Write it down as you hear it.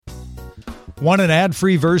Want an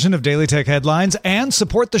ad-free version of Daily Tech Headlines and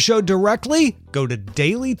support the show directly? Go to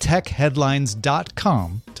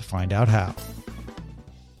dailytechheadlines.com to find out how.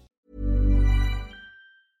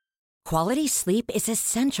 Quality sleep is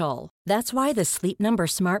essential. That's why the Sleep Number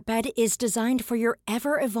Smart Bed is designed for your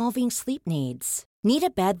ever-evolving sleep needs. Need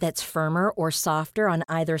a bed that's firmer or softer on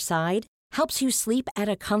either side? Helps you sleep at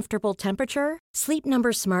a comfortable temperature? Sleep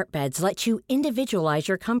Number Smart Beds let you individualize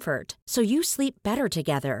your comfort, so you sleep better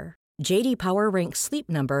together. J.D. Power ranks Sleep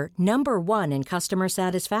Number number 1 in customer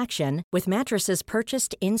satisfaction with mattresses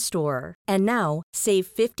purchased in-store. And now, save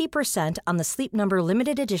 50% on the Sleep Number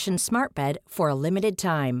Limited Edition Smart Bed for a limited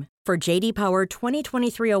time. For J.D. Power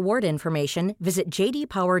 2023 award information, visit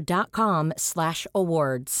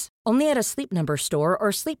jdpower.com/awards. Only at a Sleep Number store or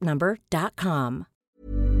sleepnumber.com.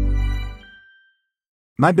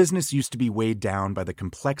 My business used to be weighed down by the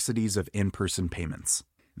complexities of in-person payments.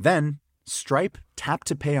 Then, Stripe Tap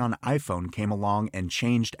to Pay on iPhone came along and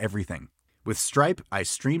changed everything. With Stripe, I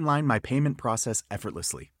streamlined my payment process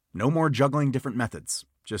effortlessly. No more juggling different methods.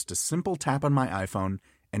 Just a simple tap on my iPhone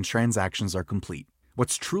and transactions are complete.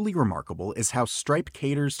 What's truly remarkable is how Stripe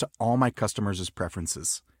caters to all my customers'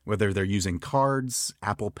 preferences. Whether they're using cards,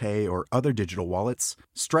 Apple Pay, or other digital wallets,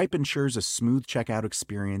 Stripe ensures a smooth checkout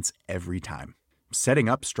experience every time. Setting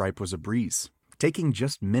up Stripe was a breeze, taking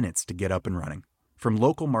just minutes to get up and running. From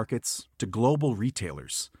local markets to global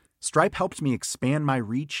retailers, Stripe helped me expand my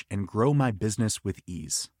reach and grow my business with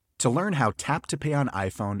ease. To learn how Tap to Pay on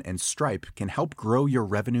iPhone and Stripe can help grow your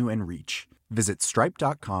revenue and reach, visit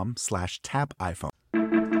stripe.com/tapiphone.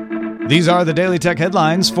 These are the Daily Tech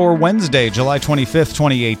Headlines for Wednesday, July 25th,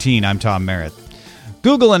 2018. I'm Tom Merritt.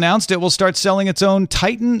 Google announced it will start selling its own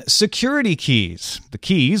Titan security keys. The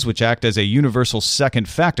keys, which act as a universal second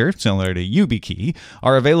factor, similar to YubiKey,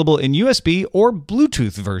 are available in USB or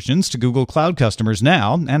Bluetooth versions to Google Cloud customers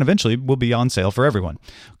now, and eventually will be on sale for everyone.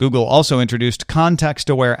 Google also introduced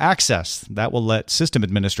context-aware access that will let system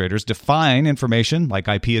administrators define information like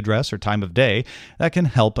IP address or time of day that can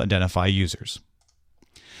help identify users.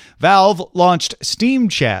 Valve launched Steam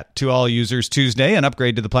Chat to all users Tuesday, an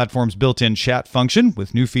upgrade to the platform's built-in chat function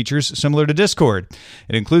with new features similar to Discord.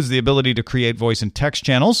 It includes the ability to create voice and text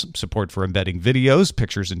channels, support for embedding videos,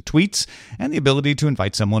 pictures, and tweets, and the ability to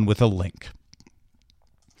invite someone with a link.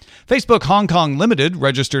 Facebook Hong Kong Limited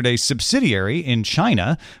registered a subsidiary in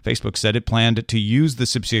China. Facebook said it planned to use the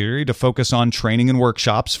subsidiary to focus on training and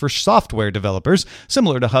workshops for software developers,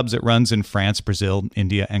 similar to hubs it runs in France, Brazil,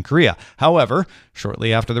 India, and Korea. However,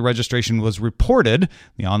 shortly after the registration was reported,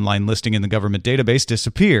 the online listing in the government database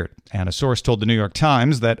disappeared, and a source told the New York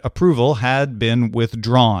Times that approval had been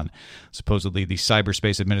withdrawn. Supposedly, the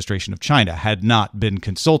Cyberspace Administration of China had not been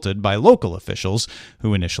consulted by local officials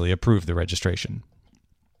who initially approved the registration.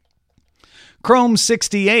 Chrome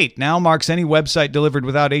 68 now marks any website delivered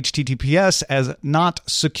without HTTPS as not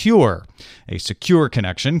secure. A secure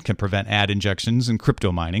connection can prevent ad injections and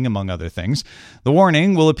crypto mining, among other things. The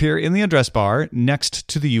warning will appear in the address bar next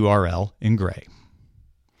to the URL in gray.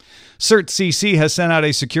 CertCC has sent out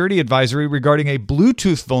a security advisory regarding a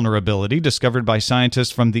Bluetooth vulnerability discovered by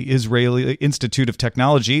scientists from the Israeli Institute of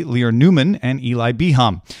Technology, Lear Newman, and Eli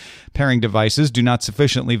Beham. Pairing devices do not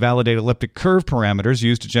sufficiently validate elliptic curve parameters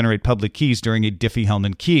used to generate public keys during a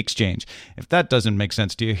Diffie-Hellman key exchange. If that doesn't make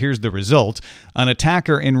sense to you, here's the result. An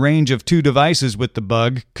attacker in range of two devices with the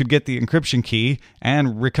bug could get the encryption key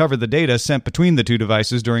and recover the data sent between the two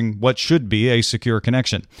devices during what should be a secure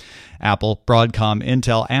connection. Apple, Broadcom,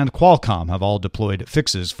 Intel, and Qualcomm have all deployed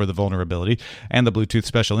fixes for the vulnerability, and the Bluetooth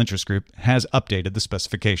Special Interest Group has updated the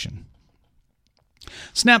specification.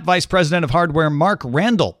 Snap Vice President of Hardware Mark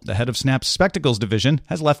Randall, the head of Snap's Spectacles division,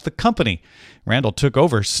 has left the company. Randall took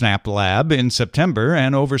over Snap Lab in September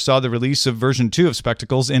and oversaw the release of version 2 of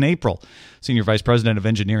Spectacles in April. Senior Vice President of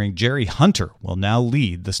Engineering Jerry Hunter will now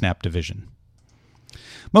lead the Snap division.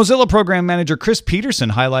 Mozilla Program Manager Chris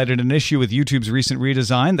Peterson highlighted an issue with YouTube's recent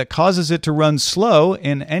redesign that causes it to run slow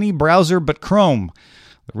in any browser but Chrome.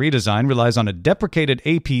 The redesign relies on a deprecated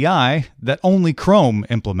API that only Chrome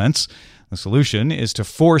implements. The solution is to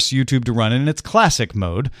force YouTube to run in its classic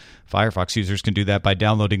mode. Firefox users can do that by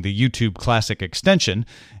downloading the YouTube Classic extension.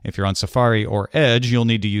 If you're on Safari or Edge, you'll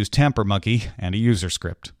need to use TamperMonkey and a user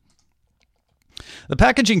script. The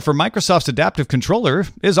packaging for Microsoft's Adaptive Controller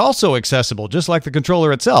is also accessible, just like the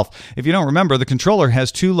controller itself. If you don't remember, the controller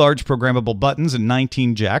has 2 large programmable buttons and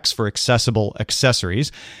 19 jacks for accessible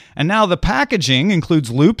accessories. And now the packaging includes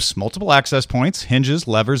loops, multiple access points, hinges,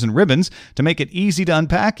 levers, and ribbons to make it easy to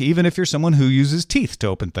unpack, even if you're someone who uses teeth to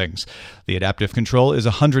open things. The Adaptive Control is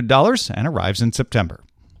 $100 and arrives in September.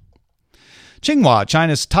 Tsinghua,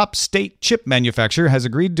 China's top state chip manufacturer, has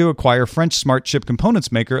agreed to acquire French smart chip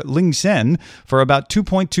components maker Lingxen for about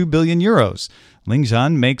 2.2 billion euros.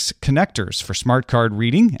 Lingxen makes connectors for smart card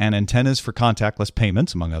reading and antennas for contactless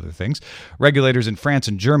payments, among other things. Regulators in France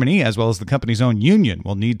and Germany, as well as the company's own union,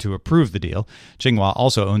 will need to approve the deal. Tsinghua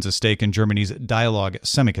also owns a stake in Germany's Dialog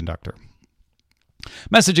Semiconductor.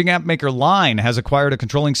 Messaging app maker Line has acquired a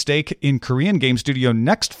controlling stake in Korean game studio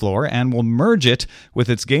Nextfloor and will merge it with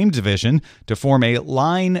its game division to form a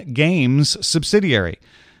Line Games subsidiary.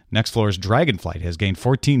 Nextfloor's Dragonflight has gained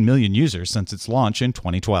 14 million users since its launch in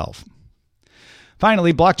 2012.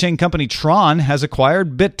 Finally, blockchain company Tron has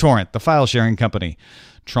acquired BitTorrent, the file-sharing company.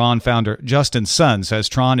 Tron founder Justin Sun says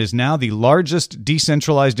Tron is now the largest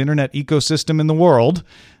decentralized internet ecosystem in the world.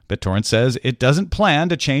 BitTorrent says it doesn't plan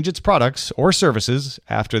to change its products or services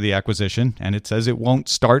after the acquisition, and it says it won't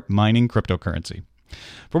start mining cryptocurrency.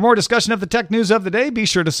 For more discussion of the tech news of the day, be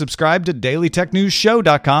sure to subscribe to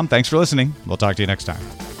dailytechnewsshow.com. Thanks for listening. We'll talk to you next time.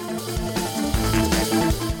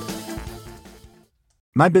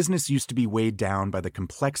 My business used to be weighed down by the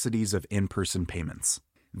complexities of in-person payments.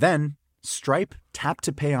 Then, Stripe Tap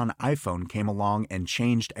to Pay on iPhone came along and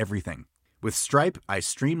changed everything. With Stripe, I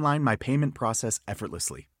streamlined my payment process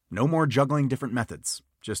effortlessly. No more juggling different methods.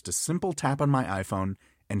 Just a simple tap on my iPhone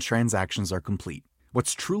and transactions are complete.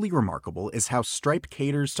 What's truly remarkable is how Stripe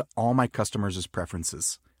caters to all my customers'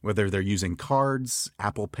 preferences. Whether they're using cards,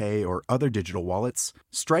 Apple Pay, or other digital wallets,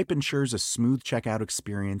 Stripe ensures a smooth checkout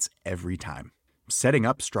experience every time. Setting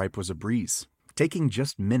up Stripe was a breeze, taking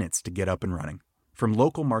just minutes to get up and running. From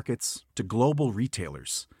local markets to global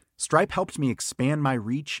retailers, Stripe helped me expand my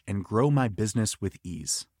reach and grow my business with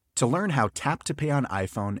ease. To learn how Tap to Pay on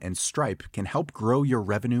iPhone and Stripe can help grow your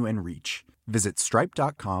revenue and reach, visit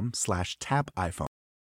stripe.com/tapiphone.